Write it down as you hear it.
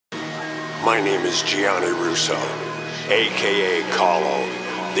My name is Gianni Russo, a.k.a. Carlo,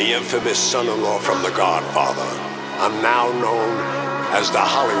 the infamous son-in-law from The Godfather. I'm now known as the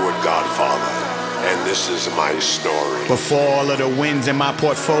Hollywood Godfather, and this is my story. Before all of the wins in my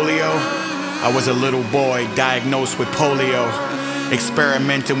portfolio, I was a little boy diagnosed with polio.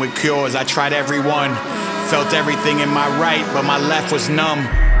 Experimenting with cures, I tried every one. Felt everything in my right, but my left was numb.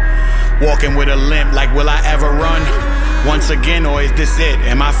 Walking with a limp, like will I ever run? Once again, or is this it?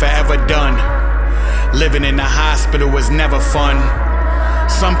 Am I forever done? Living in the hospital was never fun.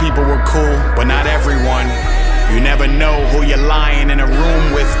 Some people were cool, but not everyone. You never know who you're lying in a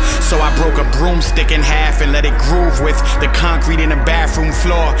room with. So I broke a broomstick in half and let it groove with the concrete in the bathroom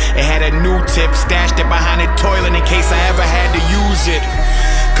floor. It had a new tip, stashed it behind the toilet in case I ever had to use it.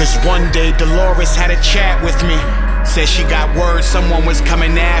 Cause one day Dolores had a chat with me. Said she got word someone was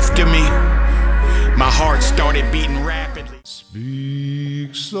coming after me. My heart started beating rapidly.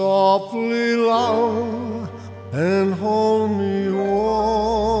 Speak softly loud and hold me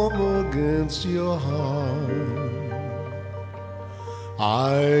warm against your heart.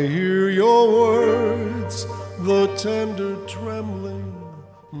 I hear your words, the tender trembling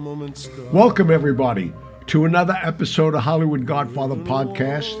moments start. Welcome everybody to another episode of Hollywood Godfather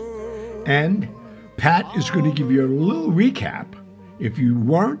Podcast. And Pat is going to give you a little recap if you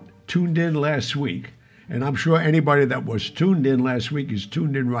weren't tuned in last week. And I'm sure anybody that was tuned in last week is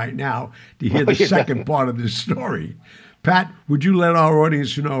tuned in right now to hear the second part of this story. Pat, would you let our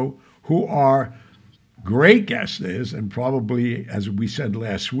audience know who our great guest is? And probably, as we said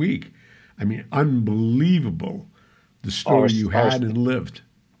last week, I mean, unbelievable the story you had and lived.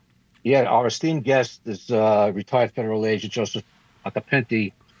 Yeah, our esteemed guest is retired federal agent Joe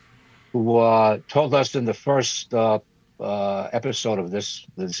Occhipinti, who told us in the first episode of this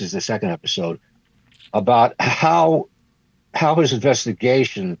is the second episode, about how his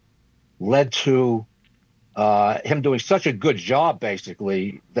investigation led to him doing such a good job,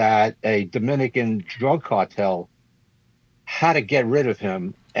 basically, that a Dominican drug cartel had to get rid of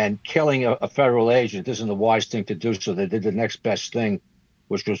him, and killing a federal agent isn't the wise thing to do, so they did the next best thing,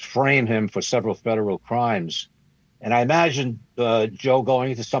 which was frame him for several federal crimes. And I imagine, Joe,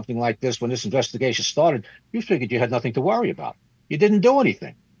 going into something like this, when this investigation started, you figured you had nothing to worry about. You didn't do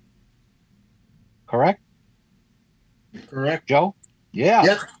anything. Correct? Correct. Joe? Yeah.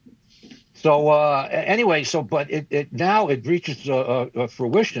 Yep. So anyway, but it now it reaches a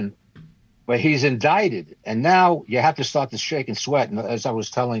fruition where he's indicted, and now you have to start to shake and sweat. And as I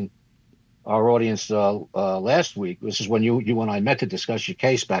was telling our audience last week, this is when you and I met to discuss your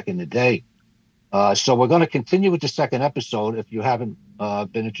case back in the day. So we're going to continue with the second episode. If you haven't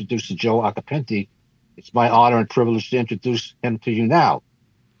been introduced to Joe Occhipinti, it's my honor and privilege to introduce him to you now.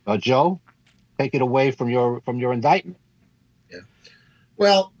 Joe, take it away from your indictment. Yeah.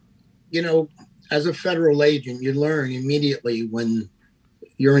 Well, you know, as a federal agent, you learn immediately when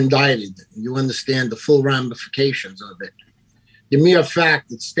you're indicted. You understand the full ramifications of it. The mere fact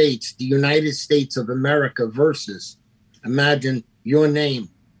that states the United States of America versus, imagine your name,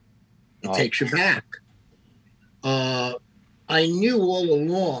 it takes you back. I knew all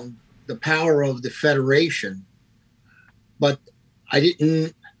along the power of the Federation, but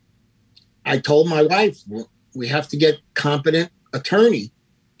I told my wife, well, we have to get competent attorney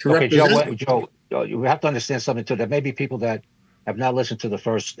to represent. Joe, you have to understand something too. There may be people that have not listened to the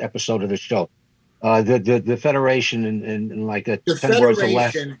first episode of the show. The Federation in like a 10 words or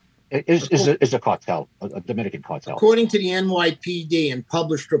less is a cartel, a Dominican cartel. According to the NYPD and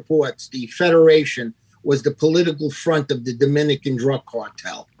published reports, the Federation was the political front of the Dominican drug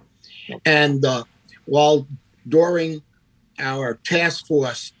cartel. And while during our task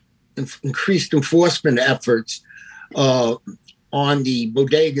force increased enforcement efforts on the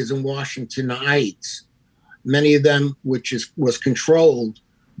bodegas in Washington Heights, many of them was controlled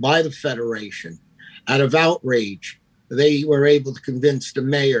by the Federation, out of outrage, they were able to convince the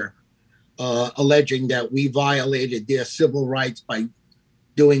mayor, alleging that we violated their civil rights by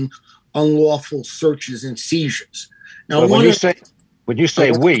doing unlawful searches and seizures. Now, when you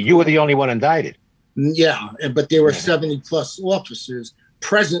say we, you were the only one indicted. Yeah, but there were 70 plus officers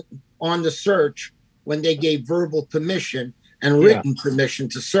present on the search when they gave verbal permission and written permission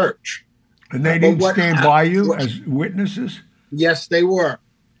to search. And they didn't stand by you as witnesses? Yes, they were.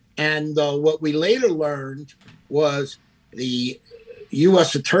 And what we later learned was the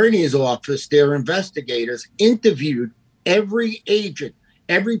U.S. Attorney's Office, their investigators, interviewed every agent,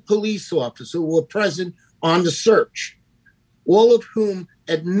 every police officer who were present on the search, all of whom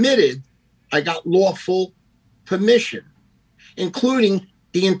admitted I got lawful permission, including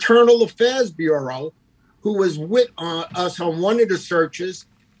the Internal Affairs Bureau, who was with us on one of the searches,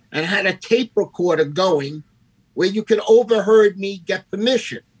 and had a tape recorder going where you could overheard me get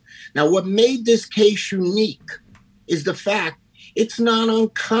permission. Now, what made this case unique is the fact it's not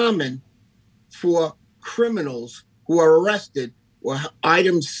uncommon for criminals who are arrested or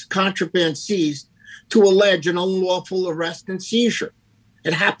items, contraband seized, to allege an unlawful arrest and seizure.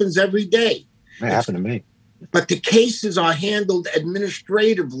 It happens every day. It happened to me. But the cases are handled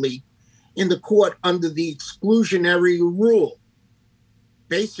administratively in the court under the exclusionary rule.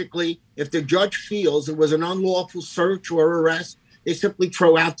 Basically, if the judge feels it was an unlawful search or arrest, they simply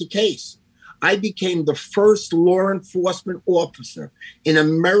throw out the case. I became the first law enforcement officer in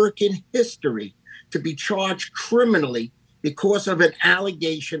American history to be charged criminally because of an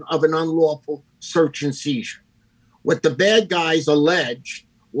allegation of an unlawful search and seizure. What the bad guys alleged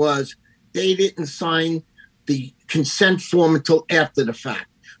was they didn't sign the consent form until after the fact,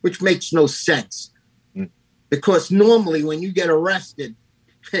 which makes no sense. Because normally when you get arrested,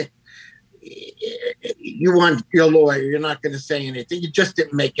 you want your lawyer, you're not going to say anything. It just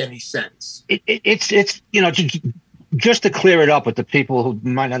didn't make any sense. It's just to clear it up with the people who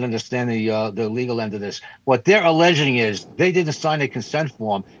might not understand the legal end of this, what they're alleging is they didn't sign a consent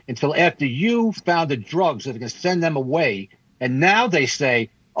form until after you found the drugs that are going to send them away. And now they say,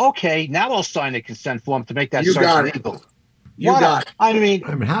 okay, now I'll sign a consent form to make that search legal. You got it. I mean,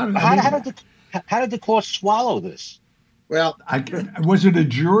 how did the court swallow this? Well, was it a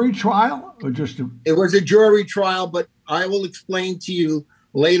jury trial or just It was a jury trial, but I will explain to you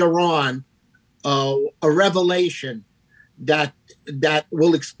later on a revelation that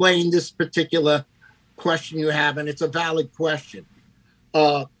will explain this particular question you have, and it's a valid question.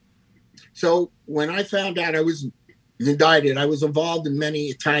 So when I found out I was indicted, I was involved in many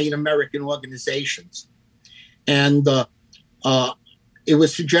Italian-American organizations. And it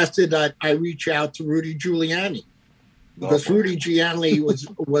was suggested that I reach out to Rudy Giuliani, because Rudy Giuliani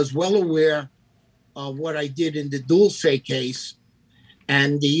was well aware of what I did in the Dulce case,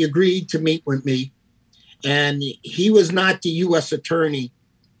 and he agreed to meet with me. And he was not the U.S. attorney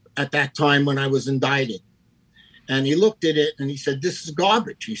at that time when I was indicted. And he looked at it and he said, "This is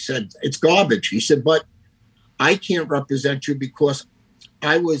garbage." He said, "It's garbage." He said, "But I can't represent you because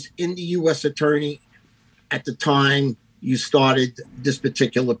I was in the U.S. attorney at the time you started this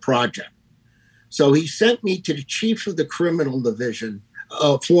particular project." So he sent me to the chief of the criminal division,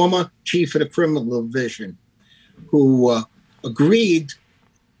 former chief of the criminal division, who agreed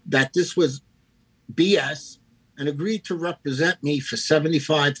that this was BS and agreed to represent me for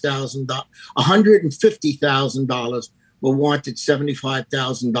 $75,000, $150,000, but wanted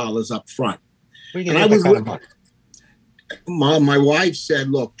 $75,000 up front. And I was my wife said,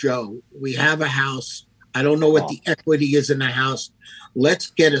 "Look, Joe, we have a house. I don't know what the equity is in the house.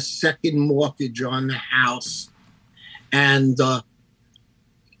 Let's get a second mortgage on the house, and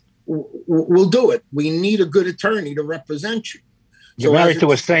we'll do it. We need a good attorney to represent you." You're married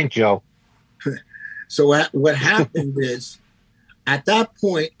to a saint, Joe. So what happened is, at that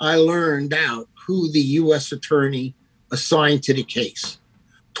point, I learned out who the U.S. attorney assigned to the case.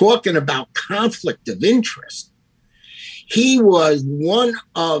 Talking about conflict of interest. He was one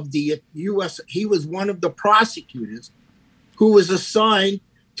of the prosecutors who was assigned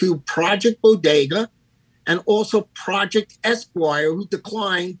to Project Bodega and also Project Esquire, who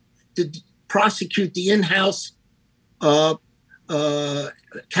declined to prosecute the in-house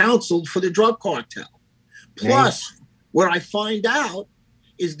counsel for the drug cartel. Plus, what I find out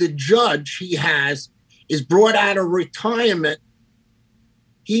is the judge he has is brought out of retirement.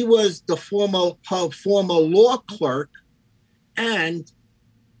 He was her former law clerk and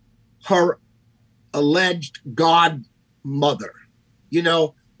her alleged godmother,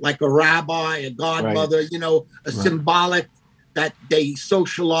 like a rabbi, a godmother, a symbolic that they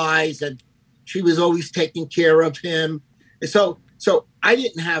socialize, and she was always taking care of him. And so I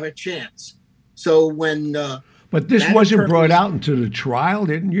didn't have a chance. So when but this wasn't brought out into the trial,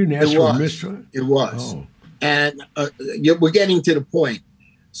 didn't you? Ask for mistrial. It was, and we're getting to the point.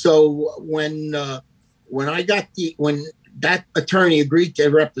 So when that attorney agreed to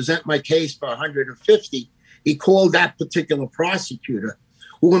represent my case for $150, he called that particular prosecutor,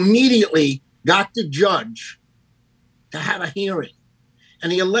 who immediately got the judge to have a hearing,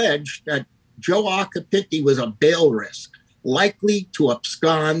 and he alleged that Joe Occhipinti was a bail risk, likely to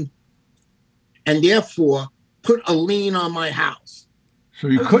abscond, and therefore put a lien on my house. So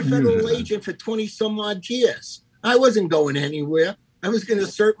you couldn't use it. I was a federal use agent for 20 some odd years. I wasn't going anywhere. I was going to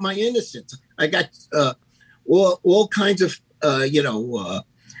assert my innocence. I got all kinds of,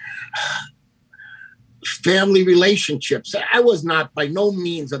 family relationships. I was not by no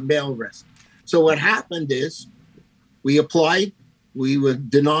means a bail risk. So what happened is we applied we were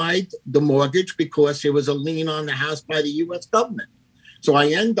denied the mortgage because there was a lien on the house by the U.S. government. So I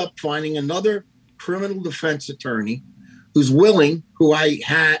end up finding another criminal defense attorney who's willing, who I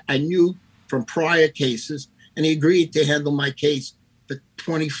knew from prior cases, and he agreed to handle my case for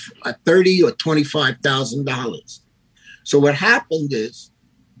 $30,000 or $25,000. So what happened is,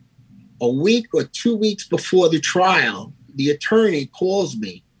 a week or 2 weeks before the trial, the attorney calls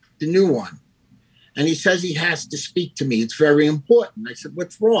me, the new one, and he says he has to speak to me. It's very important. I said,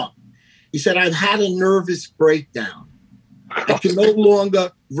 what's wrong? He said, I've had a nervous breakdown. I can no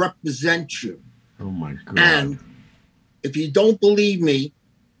longer represent you. Oh, my God. And if you don't believe me,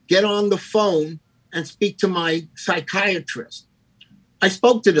 get on the phone and speak to my psychiatrist. I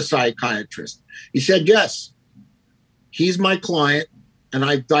spoke to the psychiatrist. He said, yes, he's my client, and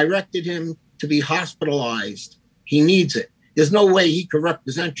I've directed him to be hospitalized. He needs it. There's no way he could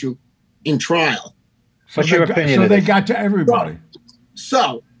represent you in trial. What's your opinion? So they got to everybody.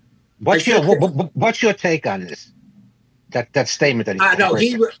 So, what's your take on this? That statement that he no,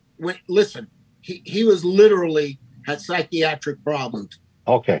 he was literally had psychiatric problems.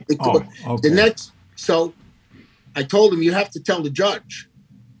 Okay. Okay. So I told him, you have to tell the judge.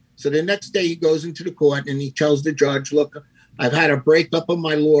 So the next day he goes into the court and he tells the judge, look, I've had a breakup of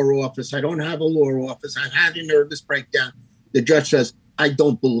my law office. I don't have a law office. I've had a nervous breakdown. The judge says, I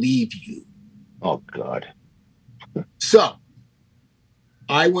don't believe you. Oh, God. So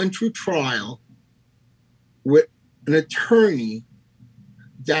I went through trial with an attorney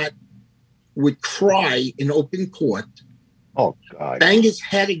that would cry in open court. Oh, God. Bang his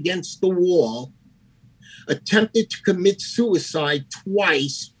head against the wall, attempted to commit suicide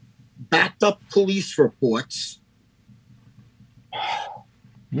twice, backed up police reports.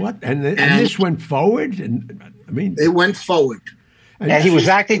 What? And this went forward? It went forward. And he was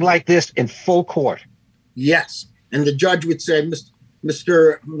acting like this in full court. Yes. And the judge would say,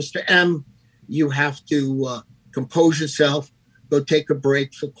 Mr. M, you have to compose yourself, go take a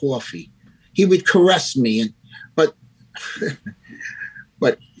break for coffee. He would caress me. But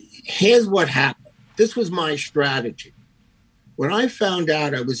here's what happened. This was my strategy. When I found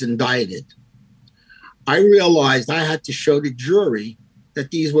out I was indicted, I realized I had to show the jury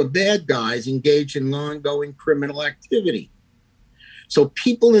that these were bad guys engaged in ongoing criminal activity. So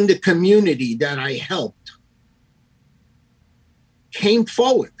people in the community that I helped came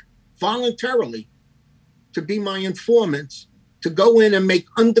forward voluntarily to be my informants, to go in and make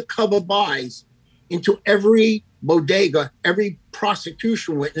undercover buys into every bodega, every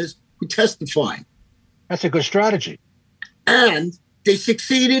prosecution witness who testified. That's a good strategy. And they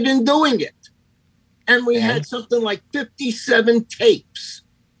succeeded in doing it. And we had something like 57 tapes.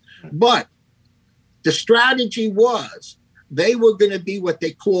 But the strategy was they were going to be what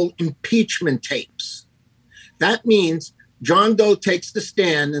they call impeachment tapes. That means John Doe takes the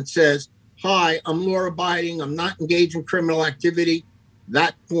stand and says, hi, I'm law-abiding, I'm not engaged in criminal activity.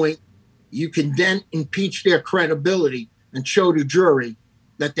 That point, you can then impeach their credibility and show the jury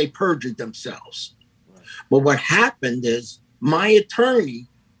that they perjured themselves. But what happened is my attorney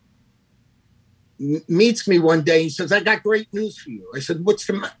meets me one day. He says, I got great news for you. I said, what's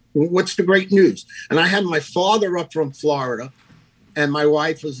the great news? And I had my father up from Florida and my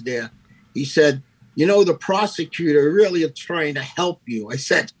wife was there. He said, you know, the prosecutor really is trying to help you. I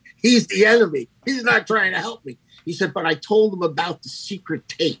said, he's the enemy. He's not trying to help me. He said, but I told him about the secret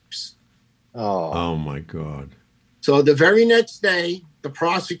tapes. Oh my God. So the very next day, the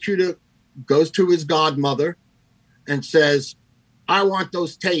prosecutor goes to his godmother and says, I want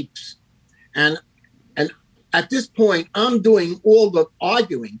those tapes. And at this point, I'm doing all the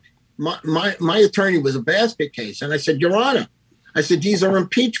arguing. My attorney was a basket case. And I said, Your Honor, I said, these are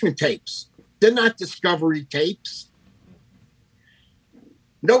impeachment tapes. They're not discovery tapes.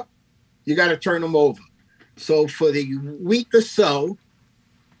 Nope. You got to turn them over. So for the week or so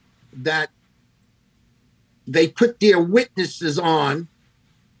that they put their witnesses on,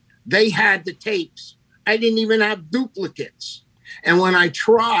 they had the tapes. I didn't even have duplicates. And when I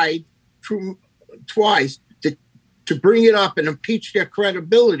tried twice to bring it up and impeach their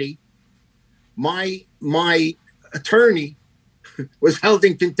credibility, my attorney was held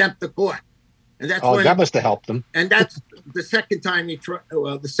in contempt of court. And that's that must have helped him. And that's the second time he tried.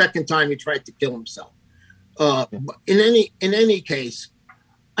 Well, the second time he tried to kill himself. In any case,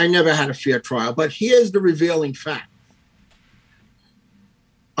 I never had a fair trial. But here's the revealing fact: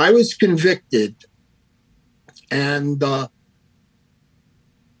 I was convicted, and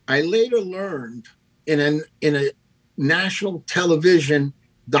I later learned in a national television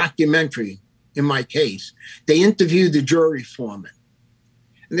documentary. In my case, they interviewed the jury foreman,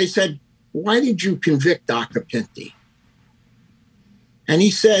 and they said, why did you convict Occhipinti? And he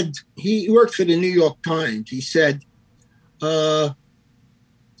said, he worked for the New York Times. He said, well,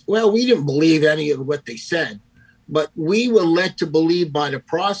 we didn't believe any of what they said, but we were led to believe by the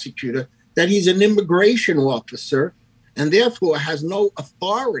prosecutor that he's an immigration officer and therefore has no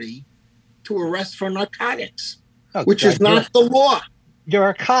authority to arrest for narcotics, which is not the law. You're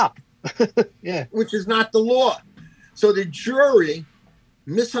a cop. Yeah. Which is not the law. So the jury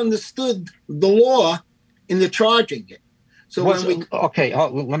misunderstood the law in the charging it. So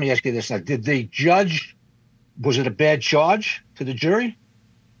let me ask you this now. Did the judge, was it a bad charge to the jury?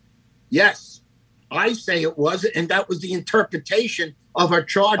 Yes, I say it was, and that was the interpretation of our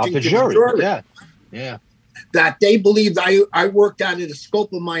charging of the to jury. The jury. Yeah, yeah. That they believed I worked out of the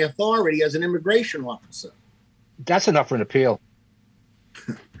scope of my authority as an immigration officer. That's enough for an appeal.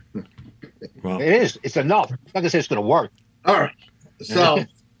 Well, it is. It's enough. Like I say, it's going to work. All right. So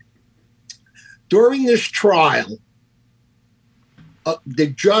during this trial, the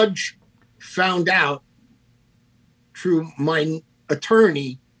judge found out through my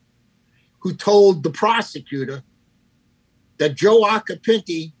attorney, who told the prosecutor that Joe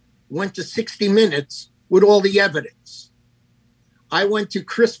Occhipinti went to 60 Minutes with all the evidence. I went to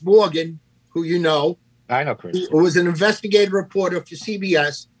Chris Morgan, who you know. I know Chris. He was an investigative reporter for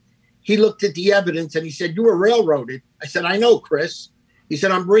CBS. He looked at the evidence and he said, "You were railroaded." I said, "I know, Chris." He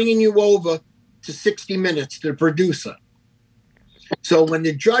said, "I'm bringing you over to 60 Minutes, to the producer." So when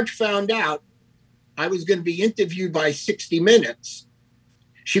the judge found out I was going to be interviewed by 60 Minutes,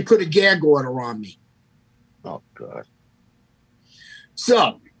 she put a gag order on me. Oh, God.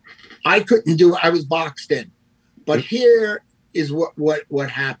 So I couldn't do it. I was boxed in. But here is what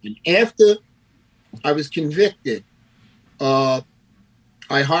happened. After I was convicted, I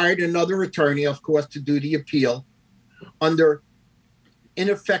hired another attorney, of course, to do the appeal under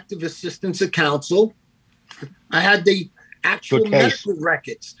ineffective assistance of counsel. I had the actual medical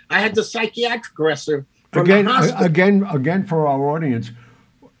records. I had the psychiatric record from the hospital. Again, for our audience,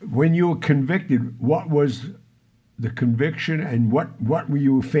 when you were convicted, what was the conviction and what were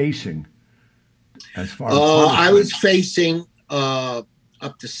you facing as far as I was facing up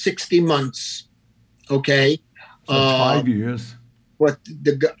to 60 months. Okay. So 5 years. Well,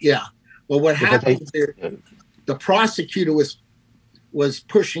 what happened there, the prosecutor was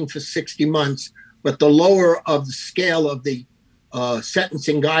pushing for 60 months, but the lower of the scale of the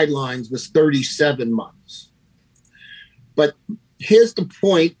sentencing guidelines was 37 months. But here's the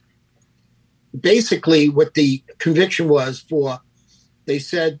point. Basically, what the conviction was for, they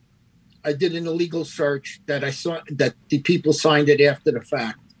said I did an illegal search, that I saw that the people signed it after the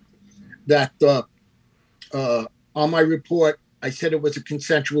fact. That on my report, I said it was a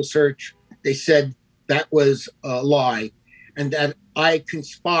consensual search. They said that was a lie, and that I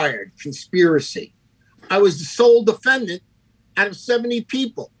conspiracy. I was the sole defendant out of 70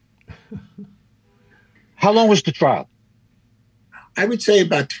 people. How long was the trial? I would say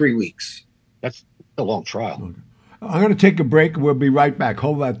about 3 weeks. That's a long trial. Okay. I'm going to take a break. We'll be right back.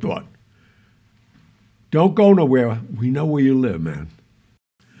 Hold that thought. Don't go nowhere. We know where you live, man.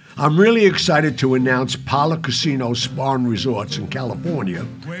 I'm really excited to announce Pala Casino Spa and Resorts in California.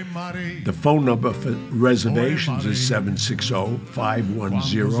 The phone number for reservations is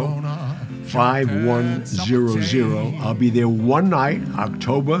 760-510-5100. I'll be there one night,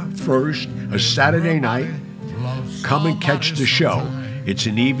 October 1st, a Saturday night. Come and catch the show. It's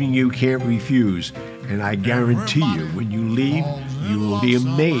an evening you can't refuse, and I guarantee you, when you leave, you will be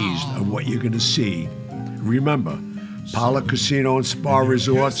amazed at what you're going to see. Remember, Pala Casino and Spa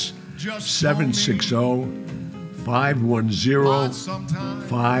Resorts,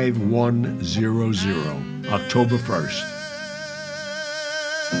 760-510-5100, October 1st.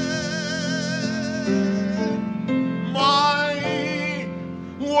 My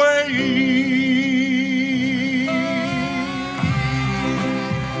way.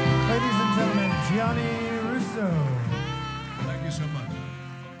 Ladies and gentlemen, Gianni Russo. Thank you so much.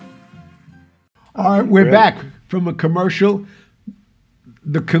 All right, we're back from a commercial.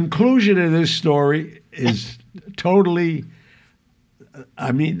 The conclusion of this story is totally,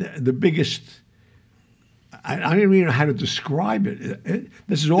 I mean, the biggest, I don't even know how to describe it.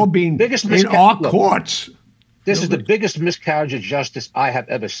 This is all being in our courts. This is the biggest miscarriage of justice I have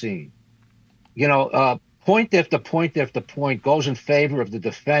ever seen. You know, point after point after point goes in favor of the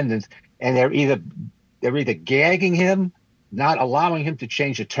defendant, and they're either gagging him, not allowing him to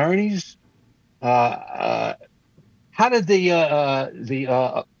change attorneys. How did the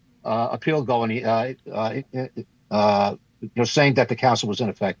appeal go? You're saying that the counsel was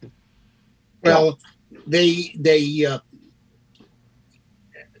ineffective. Well, the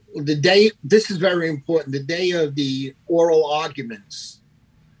day, this is very important. The day of the oral arguments,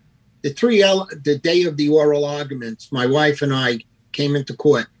 the day of the oral arguments, my wife and I came into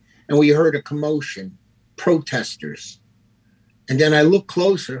court, and we heard a commotion, protesters. And then I looked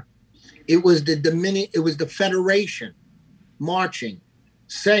closer. It was the Federation marching,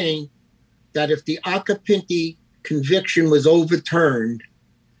 saying that if the Occhipinti conviction was overturned,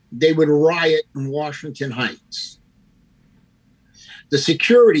 they would riot in Washington Heights. The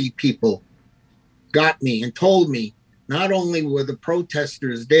security people got me and told me not only were the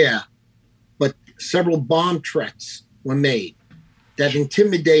protesters there, but several bomb threats were made that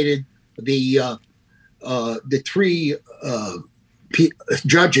intimidated the three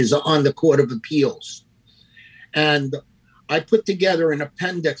judges on the Court of Appeals. And I put together an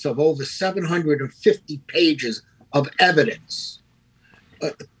appendix of over 750 pages of evidence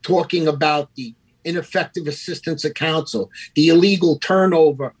talking about the ineffective assistance of counsel, the illegal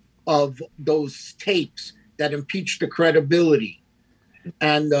turnover of those tapes that impeach the credibility.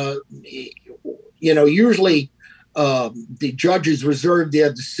 And, usually the judges reserve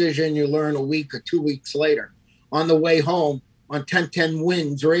their decision. You learn a week or 2 weeks later. On the way home on 1010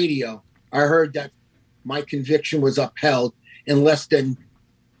 Winds radio, I heard that my conviction was upheld in less than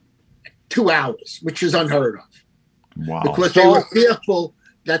 2 hours, which is unheard of. Wow. Because they were fearful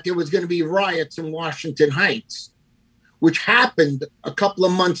that there was going to be riots in Washington Heights, which happened a couple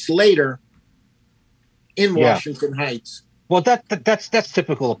of months later in Washington Heights. Well, that's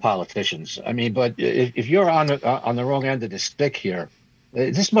typical of politicians. I mean, but if you're on the wrong end of the stick here,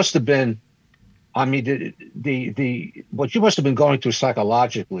 this must have been. I mean, the what you must have been going through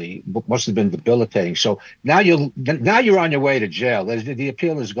psychologically must have been debilitating. So now you're on your way to jail. The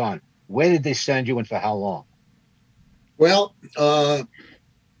appeal is gone. Where did they send you and for how long? Well,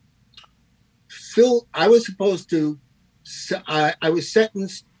 Phil, I was supposed to. I was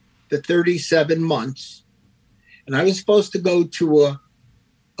sentenced to 37 months, and I was supposed to go to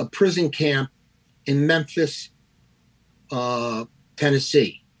a prison camp in Memphis,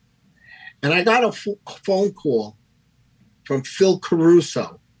 Tennessee. And I got a phone call from Phil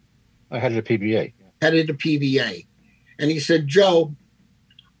Caruso. Head of the PBA. Head of the PBA. And he said, Joe,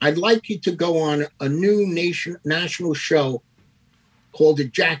 I'd like you to go on a new national show called the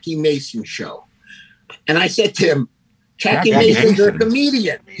Jackie Mason Show. And I said to him, Jackie Mason's a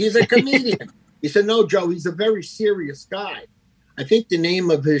comedian. He's a comedian. He said, no, Joe, he's a very serious guy. I think the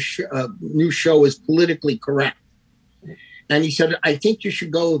name of his new show is Politically Correct. And he said, I think you should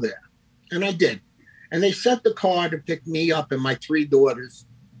go there. And I did. And they sent the car to pick me up and my 3 daughters.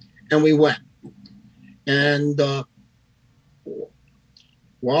 And we went. And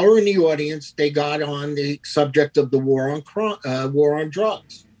while we're in the audience, they got on the subject of the war on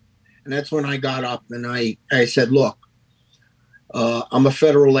drugs. And that's when I got up and I said, look, I'm a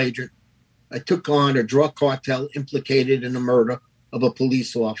federal agent. I took on a drug cartel implicated in the murder of a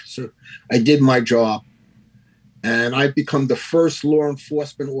police officer. I did my job. And I've become the first law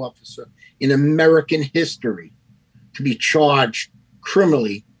enforcement officer in American history to be charged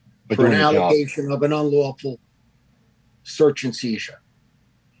criminally for an allegation of an unlawful search and seizure.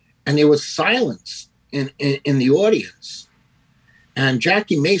 And there was silence in the audience. And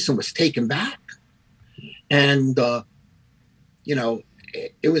Jackie Mason was taken back. And,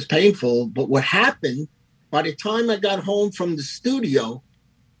 it was painful. But what happened, by the time I got home from the studio,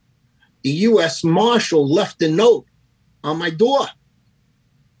 the U.S. Marshal left a note on my door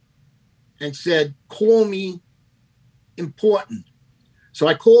and said, call me important. So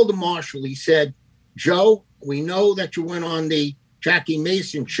I called the Marshal. He said, Joe, we know that you went on the Jackie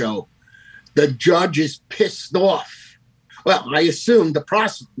Mason show. The judge is pissed off. Well, I assumed the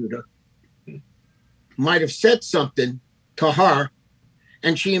prosecutor might have said something to her,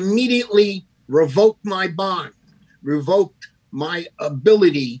 and she immediately revoked my bond, revoked my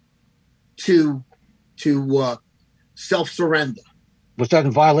ability to self-surrender. Was that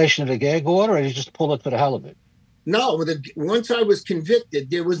in violation of the gag order, or did you just pull it for the hell of it? No, once I was convicted,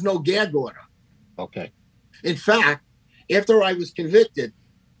 there was no gag order. Okay. In fact, after I was convicted,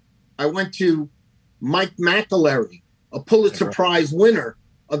 I went to Mike McAlery, a Pulitzer Prize winner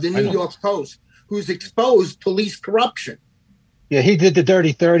of the New York Post, who's exposed police corruption. Yeah, he did the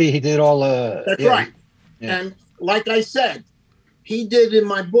Dirty 30. He did all That's right. Yeah. And like I said, he did in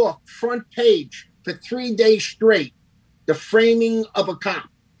my book, front page for 3 days straight, The Framing of a Cop.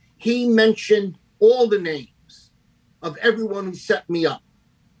 He mentioned all the names of everyone who set me up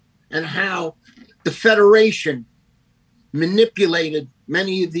and how the Federation manipulated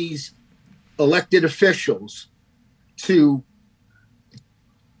many of these elected officials to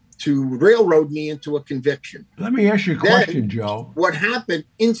railroad me into a conviction. Let me ask you a question, Joe. What happened,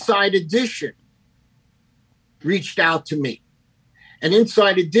 Inside Edition reached out to me. And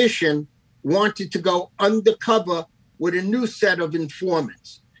Inside Edition wanted to go undercover with a new set of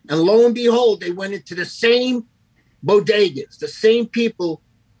informants. And lo and behold, they went into the same bodegas, the same people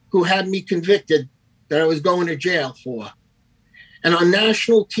who had me convicted that I was going to jail for. And on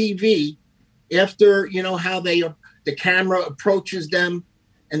national TV, after, you know, how the camera approaches them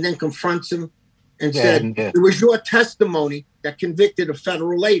and then confronts them and said, it was your testimony that convicted a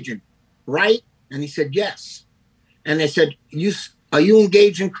federal agent, right? And he said, yes. And they said, are you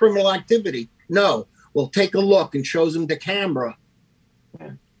engaged in criminal activity? No. Well, take a look, and shows him the camera.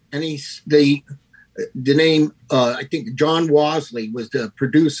 And the name, I think John Wasley was the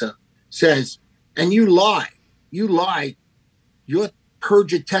producer, says, and you lie. You lied. Your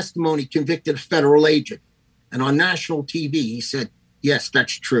perjured testimony convicted a federal agent. And on national TV, he said, yes,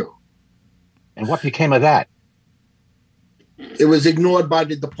 that's true. And what became of that? It was ignored by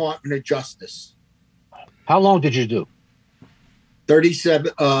the Department of Justice. How long did you do?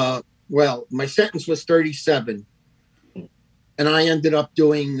 37. Well, my sentence was 37. And I ended up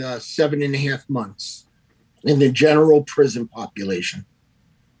doing 7.5 months in the general prison population.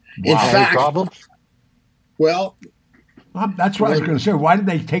 Wow. In fact, problem? Well, that's what I was going to say. Why did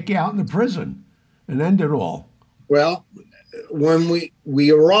they take you out in the prison and end it all? Well, when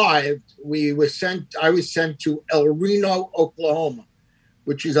we arrived, I was sent to El Reno, Oklahoma,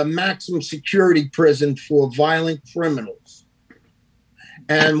 which is a maximum security prison for violent criminals.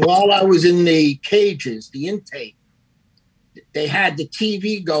 And while I was in the cages, the intake, they had the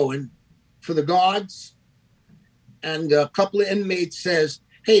TV going for the guards, and a couple of inmates says,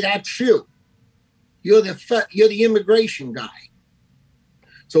 "Hey, that's you. You're the immigration guy."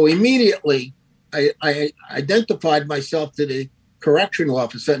 So immediately, I identified myself to the correctional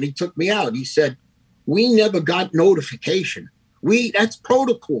officer, and he took me out. He said, "We never got notification. That's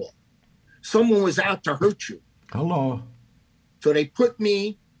protocol. Someone was out to hurt you." Hello. So they put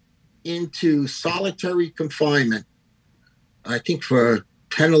me into solitary confinement, I think for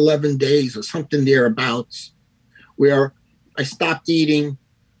 10, 11 days or something thereabouts, where I stopped eating,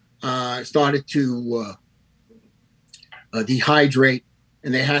 started to dehydrate,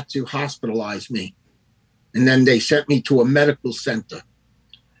 and they had to hospitalize me. And then they sent me to a medical center.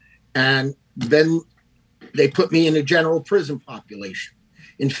 And then they put me in a general prison population.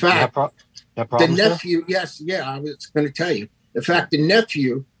 In fact, the nephew, I was going to tell you. In fact, the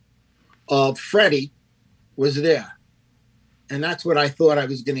nephew of Freddie was there. And that's what I thought I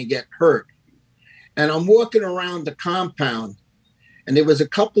was going to get hurt. And I'm walking around the compound, and there was a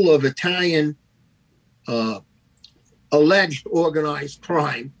couple of Italian alleged organized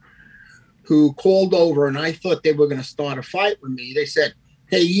crime who called over, and I thought they were going to start a fight with me. They said,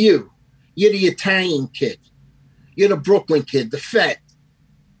 "Hey, you're the Italian kid. You're the Brooklyn kid, the Fed."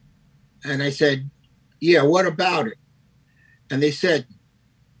 And I said, "Yeah, what about it?" And they said,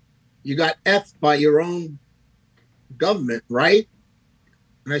 "You got F'd by your own government, right?"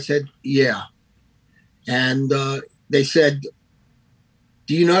 And I said, "Yeah." And they said,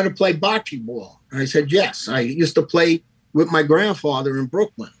 "Do you know how to play bocce ball?" And I said, "Yes. I used to play with my grandfather in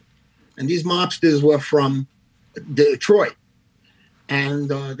Brooklyn." And these mobsters were from Detroit. And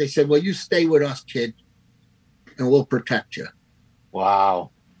they said, "Well, you stay with us, kid, and we'll protect you."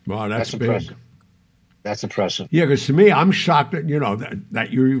 Wow. Wow, that's big. impressive. That's impressive. Yeah, because to me, I'm shocked that,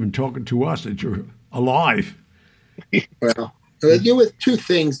 that you're even talking to us, that you're alive. Well, there were two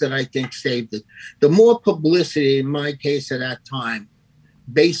things that I think saved it. The more publicity, in my case at that time,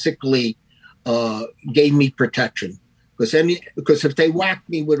 basically gave me protection. Because if they whacked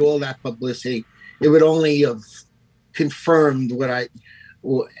me with all that publicity, it would only have confirmed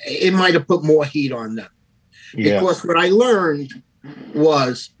it might have put more heat on them. Yeah. Because what I learned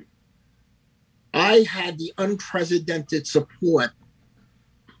was I had the unprecedented support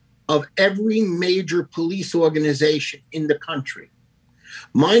of every major police organization in the country.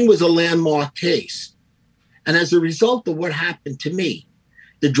 Mine was a landmark case. And as a result of what happened to me,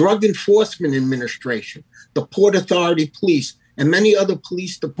 the Drug Enforcement Administration, the Port Authority Police, and many other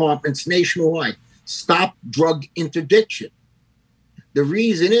police departments nationwide stopped drug interdiction. The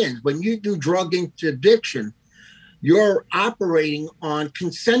reason is when you do drug interdiction, you're operating on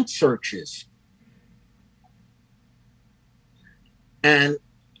consent searches. And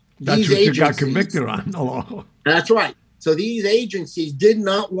that's what you got convicted on. That's right. So these agencies did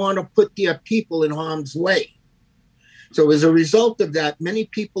not want to put their people in harm's way. So as a result of that, many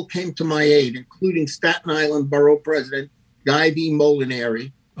people came to my aid, including Staten Island Borough President Guy V.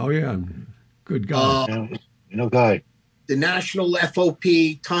 Molinari. Oh, yeah. Good guy. Guy. The National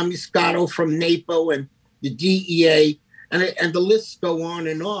FOP, Tommy Scotto from NAPO, and the DEA, and the lists go on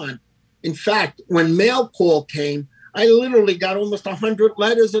and on. In fact, when mail call came, I literally got almost 100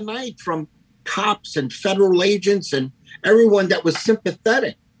 letters a night from cops and federal agents and everyone that was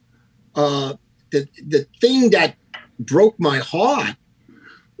sympathetic. The thing that broke my heart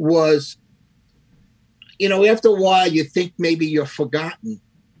was, after a while, you think maybe you're forgotten.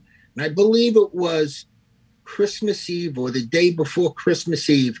 And I believe it was Christmas Eve or the day before Christmas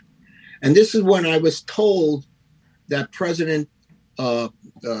Eve. And this is when I was told that President Bush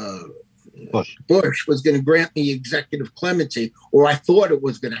was going to grant me executive clemency, or I thought it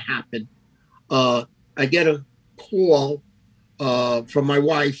was going to happen. I get a call from my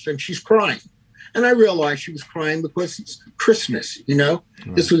wife, and she's crying. And I realized she was crying because it's Christmas, Right.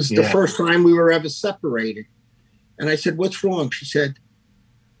 This was the first time we were ever separated. And I said, "What's wrong?" She said,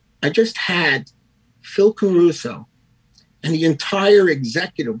 "I just had Phil Caruso and the entire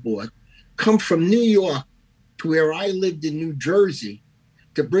executive board come from New York to where I lived in New Jersey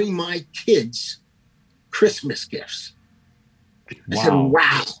to bring my kids Christmas gifts." Wow. I said,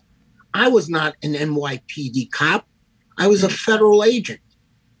 "Wow, I was not an NYPD cop. I was a federal agent.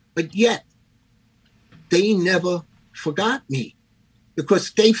 But yet, they never forgot me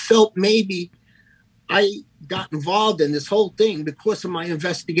because they felt maybe I got involved in this whole thing because of my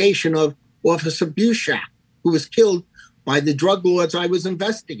investigation of Officer Bushak, who was killed by the drug lords I was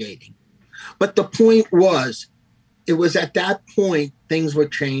investigating." But the point was, it was at that point things were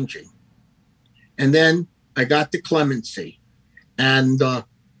changing. And then I got the clemency. And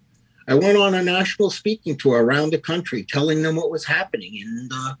I went on a national speaking tour around the country telling them what was happening.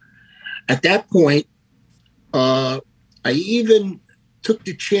 And at that point, I even took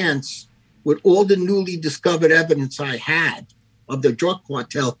the chance with all the newly discovered evidence I had of the drug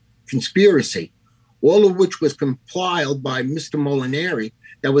cartel conspiracy, all of which was compiled by Mr. Molinari,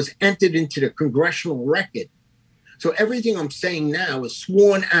 that was entered into the congressional record. So everything I'm saying now is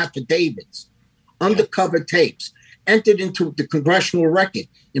sworn affidavits, undercover tapes, entered into the congressional record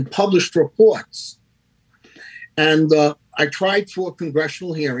in published reports. And I tried for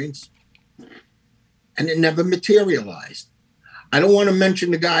congressional hearings, and it never materialized. I don't want to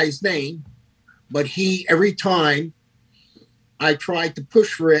mention the guy's name, but every time I tried to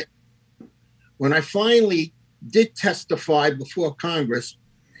push for it, when I finally did testify before Congress,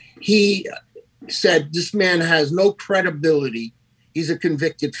 he said, "This man has no credibility. He's a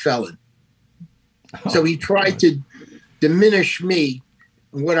convicted felon." So he tried to diminish me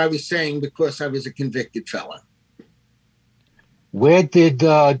and what I was saying because I was a convicted felon. Where did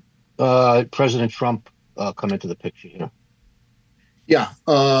President Trump come into the picture here? Yeah.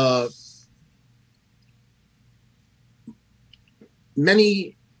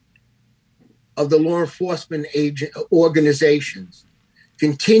 Many of the law enforcement organizations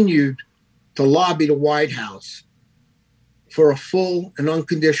continued to lobby the White House for a full and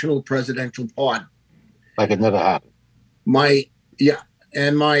unconditional presidential pardon. Like it never happened. My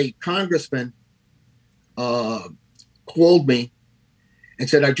congressman called me and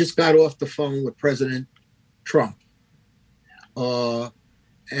said, "I just got off the phone with President Trump.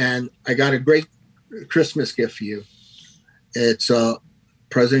 And I got a great Christmas gift for you. It's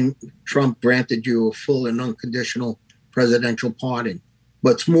President Trump granted you a full and unconditional presidential pardon.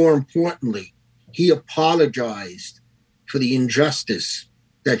 But more importantly, he apologized for the injustice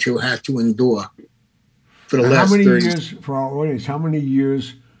that you had to endure for the last 30 years, for our audience, how many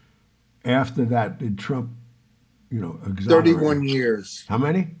years after that did Trump, exonerate? 31 years. How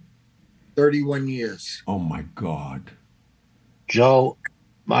many? 31 years. Oh my God. Joe,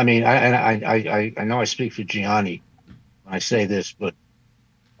 I mean, I know I speak for Gianni when I say this, but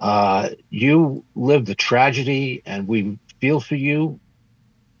you lived the tragedy, and we feel for you.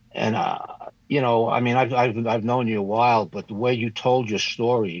 And I mean, I've known you a while, but the way you told your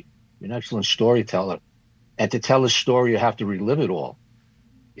story, you're an excellent storyteller. And to tell a story, you have to relive it all,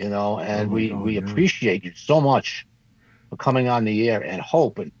 and we appreciate you so much for coming on the air, and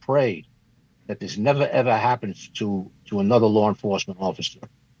hope and pray that this never, ever happens to another law enforcement officer.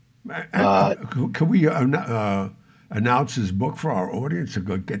 Can we announce his book for our audience to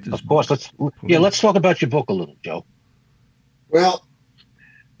go get this book? Of course. Let's talk about your book a little, Joe. Well,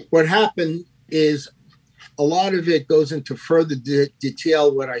 what happened is a lot of it goes into further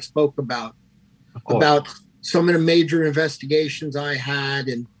detail what I spoke about some of the major investigations I had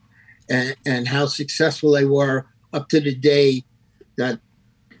and how successful they were up to the day that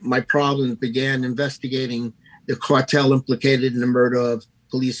my problems began investigating the cartel implicated in the murder of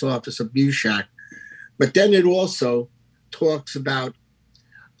police officer Bushak. But then it also talks about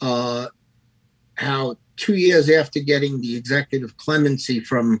how 2 years after getting the executive clemency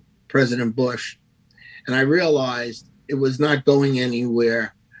from President Bush, and I realized it was not going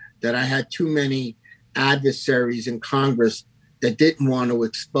anywhere, that I had too many adversaries in Congress that didn't want to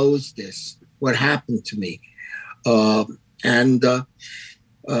expose this, what happened to me. And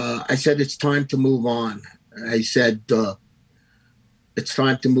I said, it's time to move on. I said, it's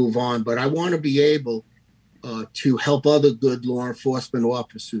time to move on, but I want to be able to help other good law enforcement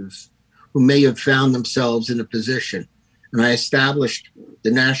officers who may have found themselves in a position. And I established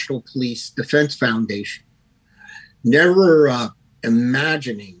the National Police Defense Foundation, never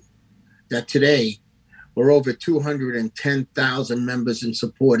imagining that today we're over 210,000 members and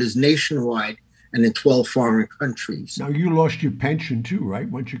supporters nationwide and in 12 foreign countries. Now, you lost your pension too, right?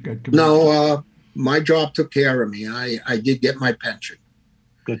 Once you got committed? No, my job took care of me. I did get my pension.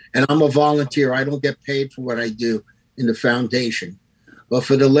 Good. And I'm a volunteer. I don't get paid for what I do in the foundation. But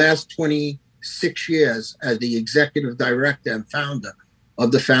for the last 26 years as the executive director and founder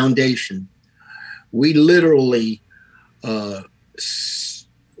of the foundation, we literally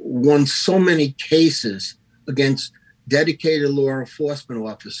won so many cases against dedicated law enforcement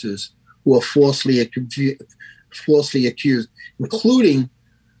officers who are falsely accused, including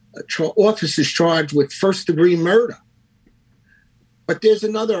officers charged with first-degree murder. But there's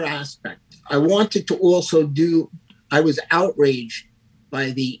another aspect. I wanted to also I was outraged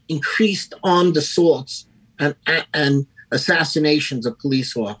by the increased armed assaults and assassinations of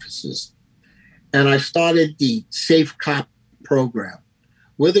police officers. And I started the Safe Cop program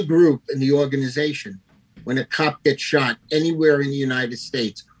with a group in the organization. When a cop gets shot anywhere in the United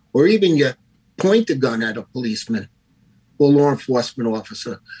States, or even you point a gun at a policeman or law enforcement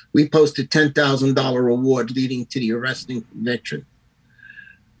officer, we post a $10,000 reward leading to the arrest and conviction.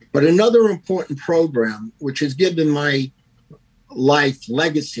 But another important program, which has given my life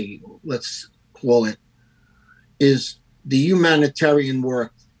legacy, let's call it, is the humanitarian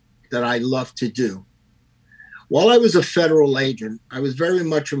work that I love to do. While I was a federal agent, I was very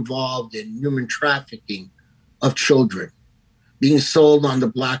much involved in human trafficking of children, being sold on the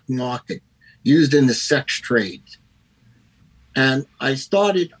black market, used in the sex trade. And I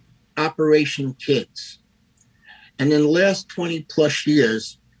started Operation Kids. And in the last 20 plus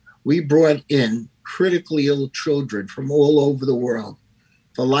years, we brought in critically ill children from all over the world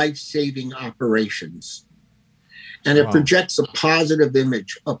for life-saving operations. And it projects a positive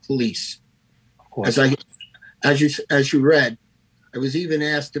image of police. Of course. As you read, I was even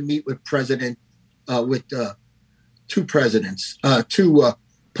asked to meet with two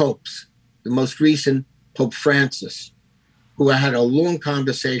popes, the most recent Pope Francis, who I had a long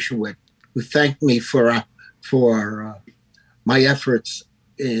conversation with, who thanked me for my efforts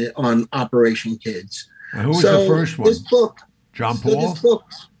on Operation Kids. Who was the first one? This book, John Paul? This book,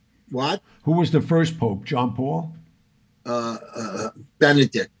 what? Who was the first Pope? John Paul?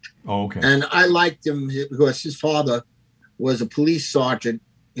 Benedict. Oh, okay. And I liked him because his father was a police sergeant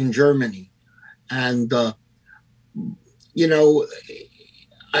in Germany. And, in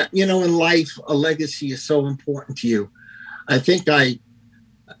life, a legacy is so important to you. I think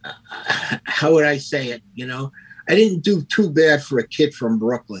how would I say it? I didn't do too bad for a kid from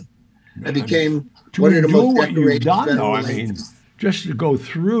Brooklyn. I became one of the most decorated federal agents. Just to go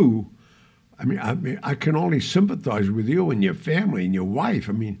through, I can only sympathize with you and your family and your wife.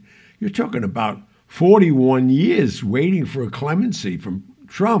 You're talking about 41 years waiting for a clemency from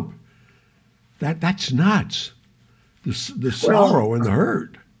Trump. That's nuts. The sorrow and the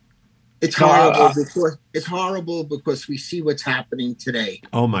hurt. It's horrible because we see what's happening today.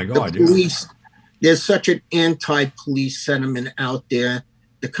 Oh my God! The police. There's such an anti-police sentiment out there.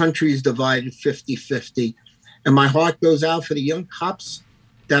 The country is divided 50-50. And my heart goes out for the young cops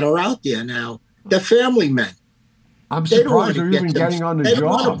that are out there now. They're family men. I'm surprised they're even getting on the job. They don't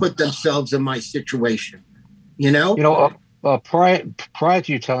want to put themselves in my situation, prior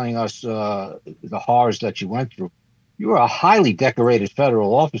to you telling us the horrors that you went through, you were a highly decorated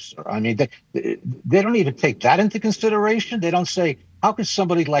federal officer. They don't even take that into consideration. They don't say, how can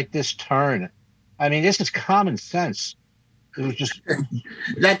somebody like this turn? This is common sense. It was just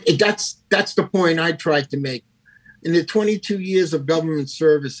that's the point I tried to make. In the 22 years of government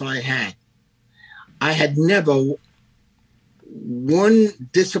service I had never one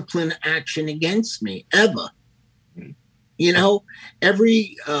discipline action against me, ever.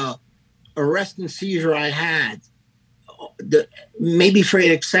 Every arrest and seizure I had, maybe for an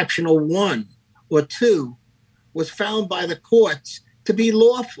exceptional one or two, was found by the courts to be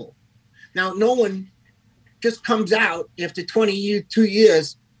lawful. Now, no one just comes out after 22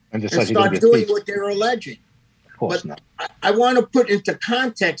 years and starts doing what they're alleging. Of course but not. I want to put into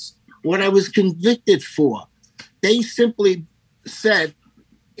context what I was convicted for. They simply said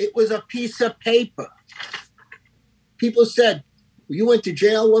it was a piece of paper. People said, you went to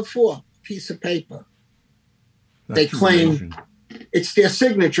jail, what for? Piece of paper. they claim amazing. it's their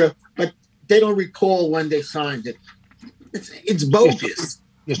signature, but they don't recall when they signed it. It's bogus.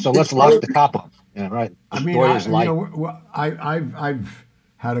 Yeah, so let's lock the cop up. Yeah, right. I mean, I've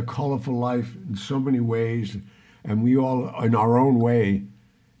had a colorful life in so many ways, and we all, in our own way,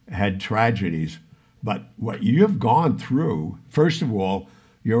 had tragedies. But what you have gone through, first of all,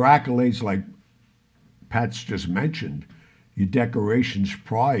 your accolades, like Pat's just mentioned, your decorations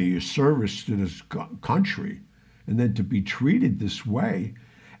prior, your service to this country, and then to be treated this way,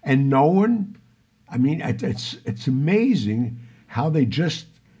 and no one. I mean, it's amazing how they just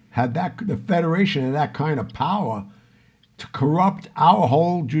had the Federation had that kind of power to corrupt our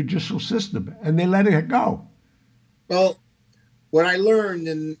whole judicial system, and they let it go. Well, what I learned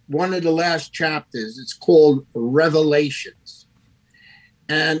in one of the last chapters, it's called Revelations.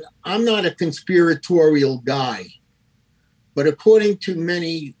 And I'm not a conspiratorial guy, but according to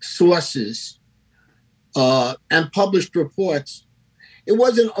many sources and published reports, it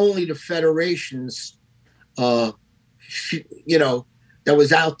wasn't only the Federation's, that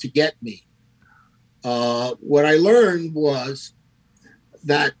was out to get me. What I learned was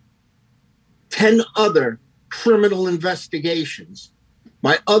that 10 other criminal investigations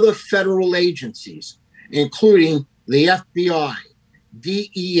by other federal agencies, including the FBI,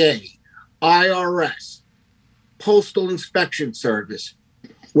 DEA, IRS, Postal Inspection Service,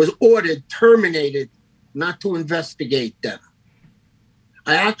 was ordered terminated not to investigate them.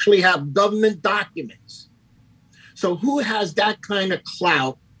 I actually have government documents. So who has that kind of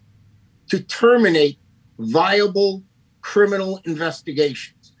clout to terminate viable criminal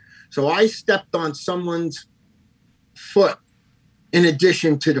investigations? So I stepped on someone's foot in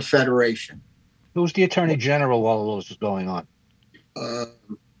addition to the Federation. Who was the Attorney General while all this was going on?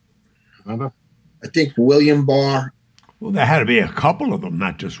 Remember? I think William Barr. Well, there had to be a couple of them,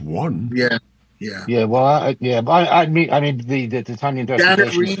 not just one. Yeah. Yeah. Well, I mean, the time the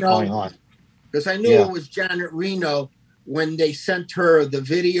investigation was going on. Because I knew it was Janet Reno when they sent her the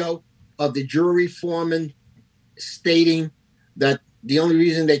video of the jury foreman stating that the only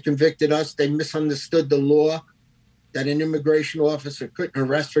reason they convicted us, they misunderstood the law, that an immigration officer couldn't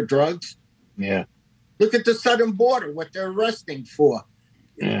arrest for drugs. Yeah. Look at the southern border, what they're arresting for.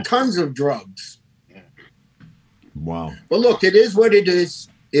 Yeah. Tons of drugs. Yeah. Wow. But look, it is what it is.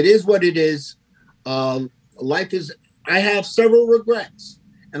 It is what it is. Life is, I have several regrets,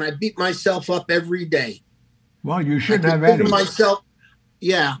 and I beat myself up every day. Well, you shouldn't have any.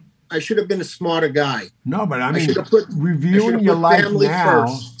 I should have been a smarter guy. No, but I mean, reviewing your life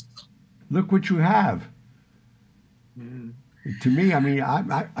now, look what you have. To me, I mean,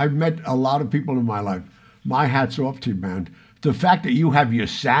 I've met a lot of people in my life. My hat's off to you, man. The fact that you have your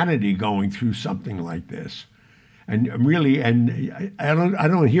sanity going through something like this, and really, and I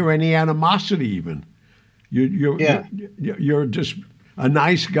don't hear any animosity even. You're just a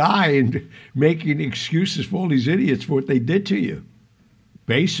nice guy and making excuses for all these idiots for what they did to you,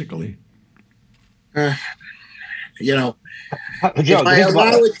 basically. Joe,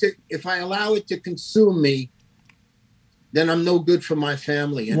 if I allow it to consume me, then I'm no good for my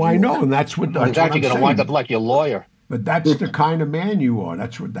family anymore. Well, I know, and that's what you're going to wind up like your lawyer. But that's the kind of man you are.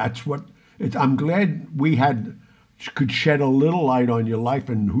 That's what. I'm glad we could shed a little light on your life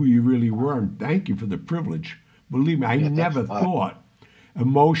and who you really were. And thank you for the privilege. Believe me, I never thought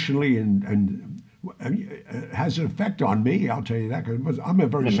emotionally and it has an effect on me. I'll tell you that, because I'm a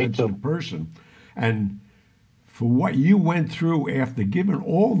very sensitive person, and for what you went through after giving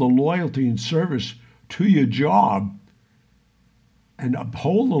all the loyalty and service to your job and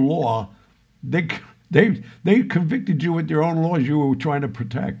uphold the law, they convicted you with their own laws you were trying to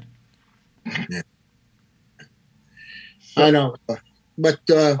protect. Yeah. I know, but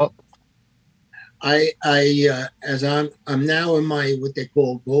as I'm now in my what they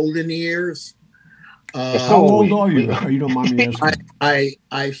call golden years. How old are you? You don't mind me asking.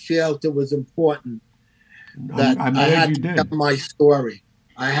 I felt it was important that I had to tell my story.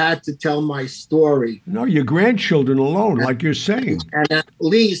 I had to tell my story. No, your grandchildren alone, like you're saying. And at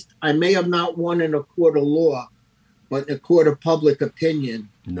least I may have not won in a court of law, but in a court of public opinion.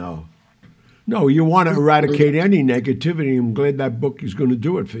 No, you want to eradicate any negativity. I'm glad that book is going to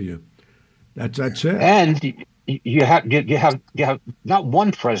do it for you. That's it. And you have not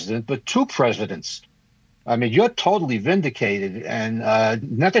one president, but two presidents. I mean, you're totally vindicated, and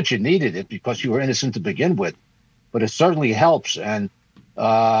not that you needed it because you were innocent to begin with, but it certainly helps. And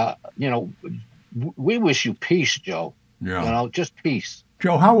we wish you peace, Joe. Yeah. Just peace.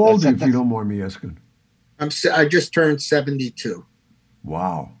 Joe, how old are you, if you don't mind me asking? I just turned 72.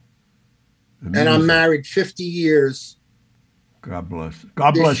 Wow. Amazing. And I'm married 50 years. God bless.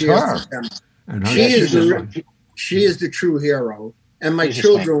 God bless her. And She is the true hero. And my Jesus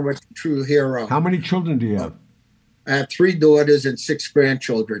children were the true hero. How many children do you have? I have 3 daughters and 6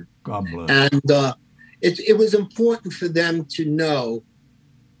 grandchildren. God bless. And it was important for them to know,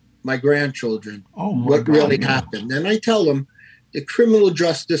 my grandchildren, what really happened. And I tell them the criminal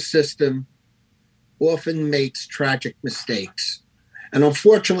justice system often makes tragic mistakes. And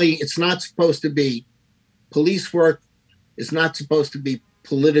unfortunately, it's not supposed to be police work. It's not supposed to be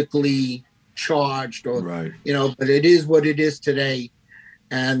politically charged or, but it is what it is today.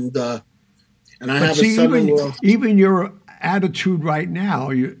 And I have a son-in-law. Even your attitude right now,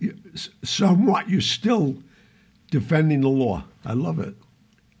 you're still defending the law. I love it.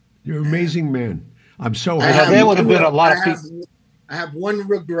 You're an amazing man. I'm so happy. There would have been a lot of people. I have one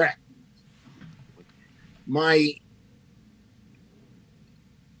regret.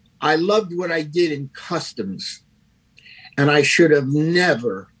 I loved what I did in customs, and I should have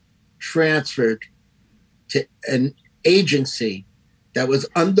never transferred to an agency that was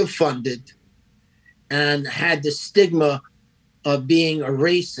underfunded and had the stigma of being a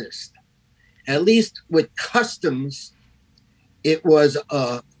racist. At least with customs, it was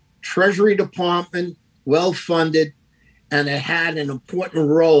a Treasury Department, well-funded, and it had an important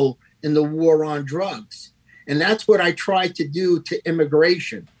role in the war on drugs. And that's what I tried to do to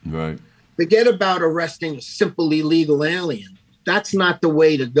immigration. Right. Forget about arresting a simple illegal alien. That's not the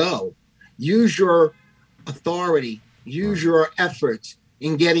way to go. Use your authority, use your efforts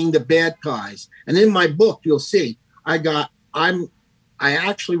in getting the bad guys. And in my book, you'll see, I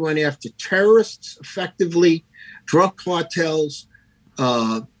actually went after terrorists effectively, drug cartels,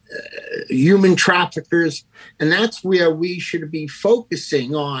 human traffickers, and that's where we should be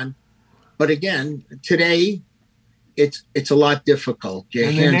focusing on. But again, today, it's a lot difficult.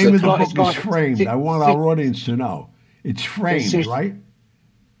 And the name of the book is Framed. I want our audience to know. It's Framed, right?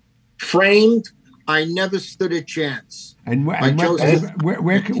 Framed. I never stood a chance. And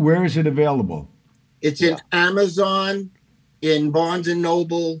where is it available? It's in Amazon, in Barnes and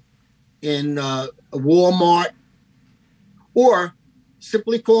Noble, in Walmart, or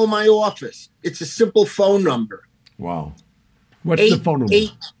simply call my office. It's a simple phone number. Wow. What's the phone number?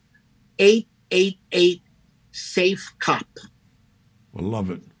 888 Safe Cop. I love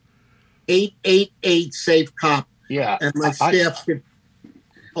it. 888 Safe Cop. Yeah. And my staff can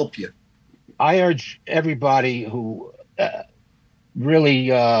help you. I urge everybody who really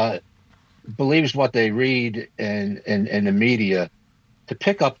believes what they read in the media to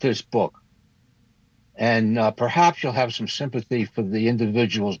pick up this book. And perhaps you'll have some sympathy for the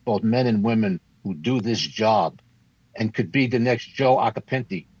individuals, both men and women, who do this job and could be the next Joe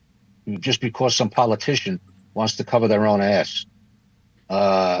Occhipinti, just because some politician wants to cover their own ass.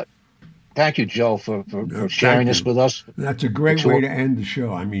 Thank you, Joe, for sharing this with us. That's a great way to end the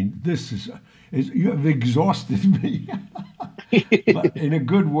show. I mean, this is you have exhausted me, but in a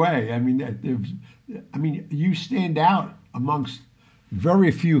good way. I mean, you stand out amongst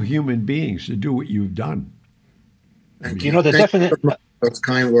very few human beings to do what you've done. Thank you. The definition. Those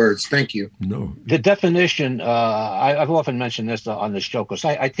kind words. Thank you. No. The definition. I've often mentioned this on the show because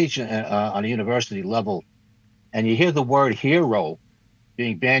I teach on a university level, and you hear the word hero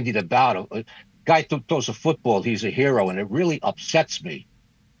being bandied about. A guy throws a football, he's a hero, and it really upsets me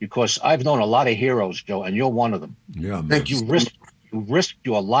because I've known a lot of heroes, Joe, and you're one of them. Yeah, man. You risked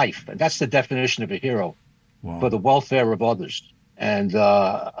your life, and that's the definition of a hero. Wow. For the welfare of others. And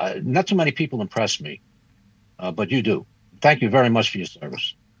not too many people impress me, but you do. Thank you very much for your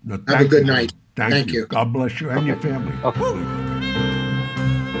service. No, have a good night. Thank you. God bless you and your family. Okay.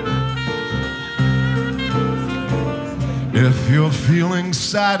 If you're feeling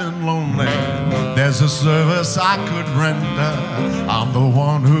sad and lonely, there's a service I could render. I'm the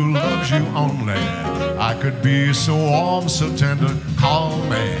one who loves you only. I could be so warm, so tender. Call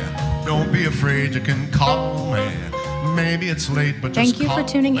me. Don't be afraid, you can call me. Maybe it's late, but thank you for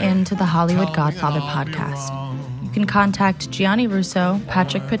tuning in to the Hollywood Godfather podcast. You can contact Gianni Russo,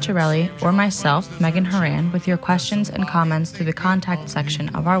 Patrick Picciarelli, or myself, Megan Horan, with your questions and comments through the contact section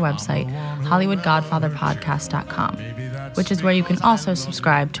of our website, HollywoodGodfatherPodcast.com, which is where you can also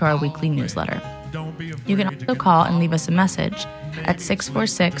subscribe to our weekly newsletter. You can also call and leave us a message at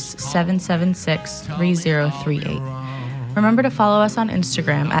 646-776-3038. Remember to follow us on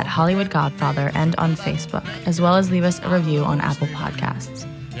Instagram at Hollywood Godfather and on Facebook, as well as leave us a review on Apple Podcasts.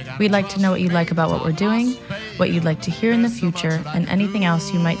 We'd like to know what you'd like about what we're doing, what you'd like to hear in the future, and anything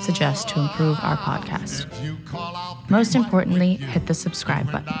else you might suggest to improve our podcast. Most importantly, hit the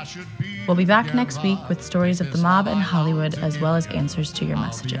subscribe button. We'll be back next week with stories of the mob in Hollywood, as well as answers to your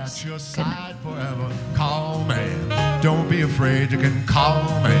messages. Good night. Call me. Don't be afraid, you can call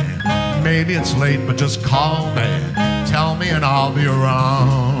me. maybe it's late, but just call me. Tell me and I'll be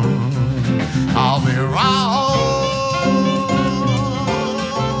around. I'll be around.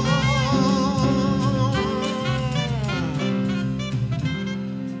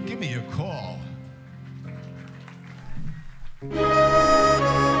 Give me a call.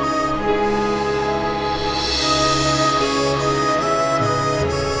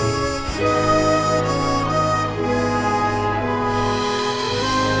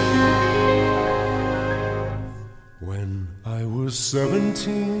 When I was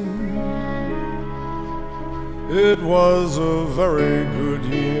 17, it was a very good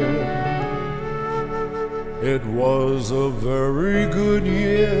year. It was a very good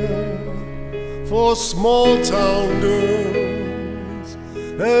year for small town girls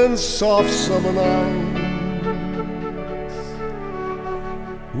and soft summer nights.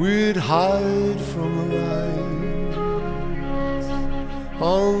 We'd hide from the lights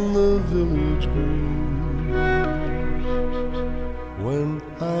on the village green. When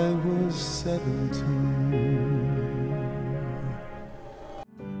I was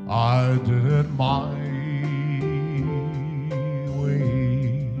 17, I did it my